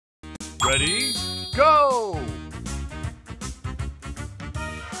Ready, go!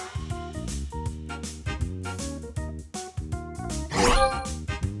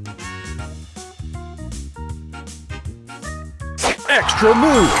 Extra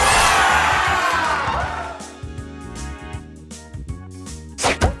move!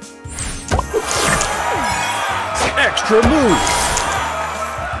 Extra move!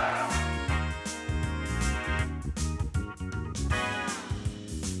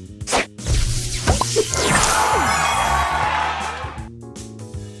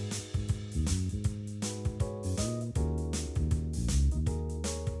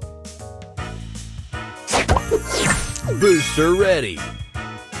 Booster ready.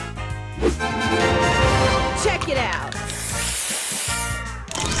 Check it out.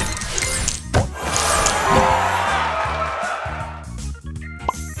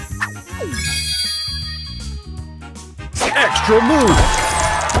 Extra move.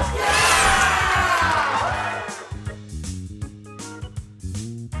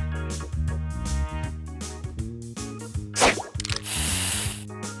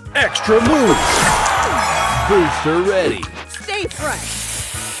 Extra move. Booster ready. Stay fresh.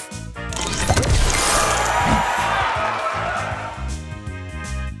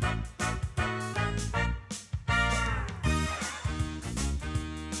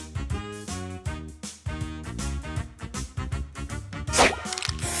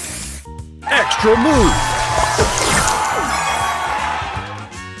 Extra move.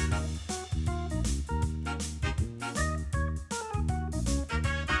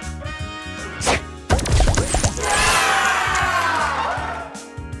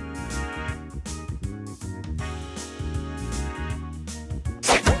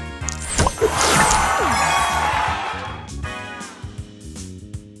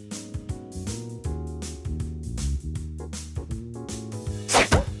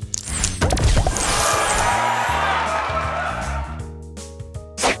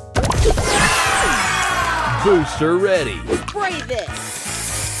 Booster ready. Spray this.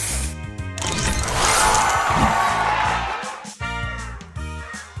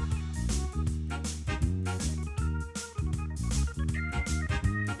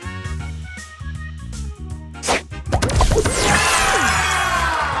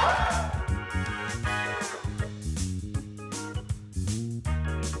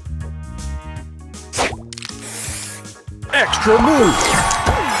 Extra move.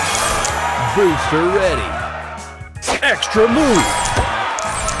 Booster ready. Extra move.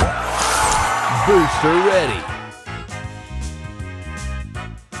 Booster ready.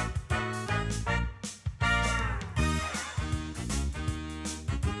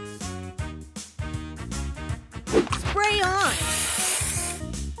 Spray on.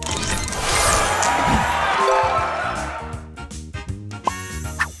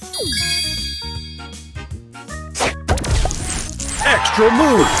 Extra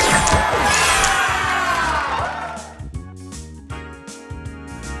move.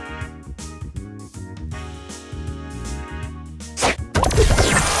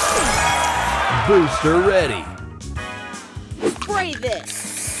 Booster ready. Spray this.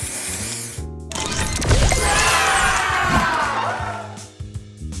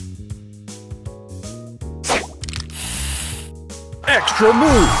 Extra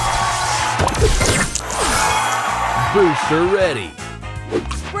move. Booster ready.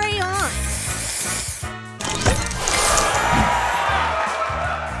 Spray on.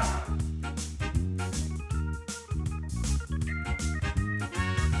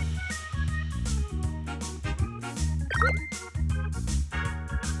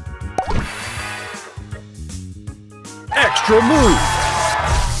 Extra move.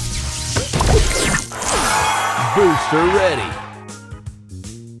 Booster ready.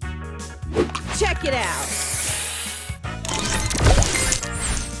 Check it out.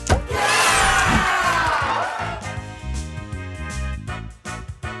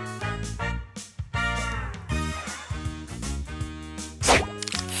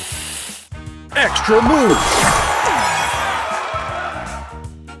 Extra move.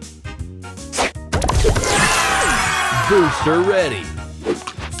 Booster ready.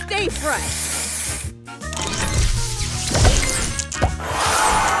 Stay fresh.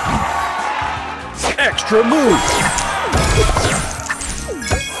 Extra move.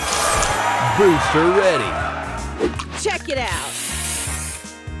 Booster ready. Check it out.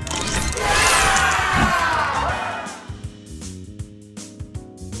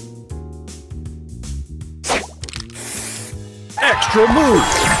 Extra move.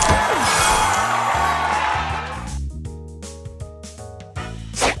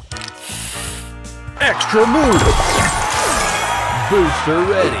 Extra move. Booster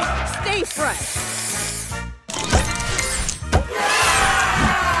ready. Stay fresh.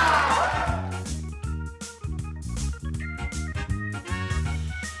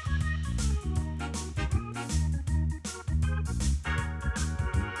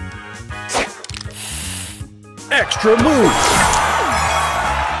 Extra move!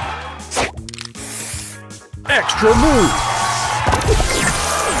 Extra move!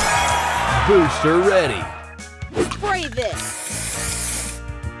 Booster ready! Spray this!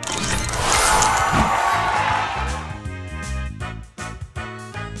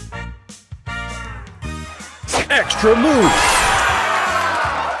 Extra move!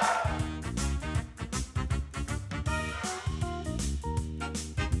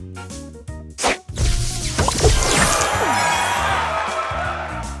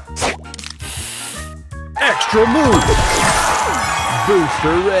 Extra move!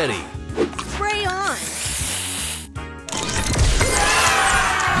 Booster ready! Spray on!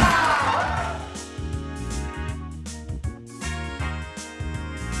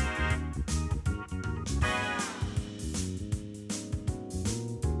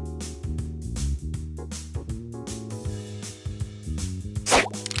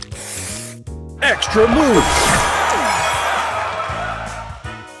 Extra move!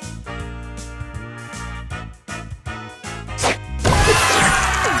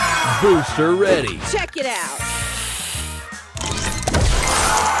 Booster ready! Check it out!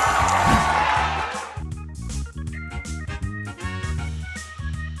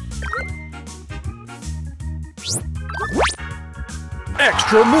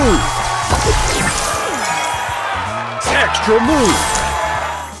 Extra move! Extra move!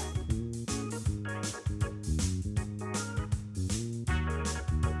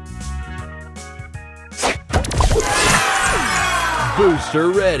 Booster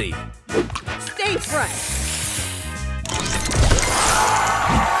ready! Stay fresh!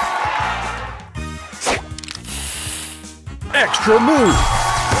 Extra move!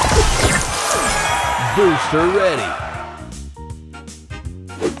 Booster ready!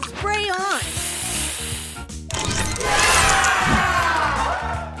 Spray on!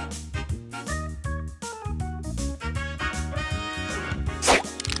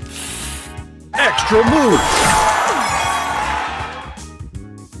 Extra move!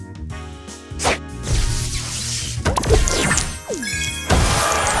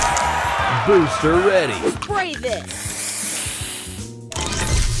 Booster ready! Spray this!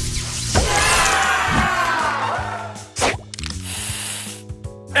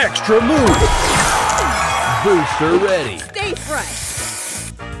 Extra move! Booster ready! Stay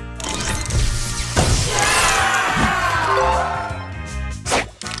fresh!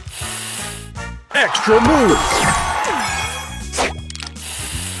 Extra move!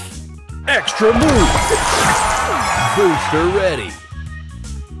 Extra move! Booster ready!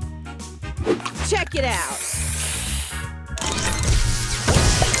 Check it out!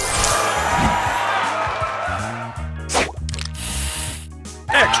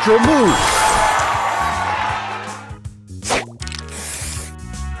 Extra move!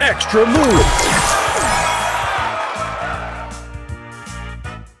 Extra move!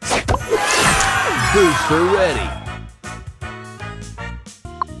 Booster ready!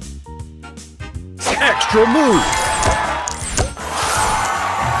 Extra move!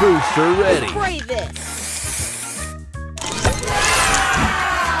 Booster ready! Spray this!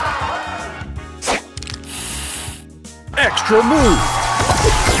 Extra move!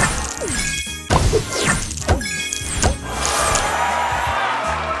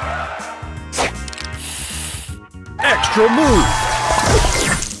 Extra move!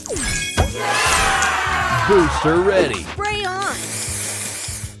 Booster ready! Spray on!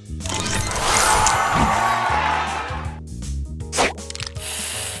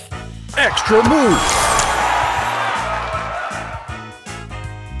 Extra move!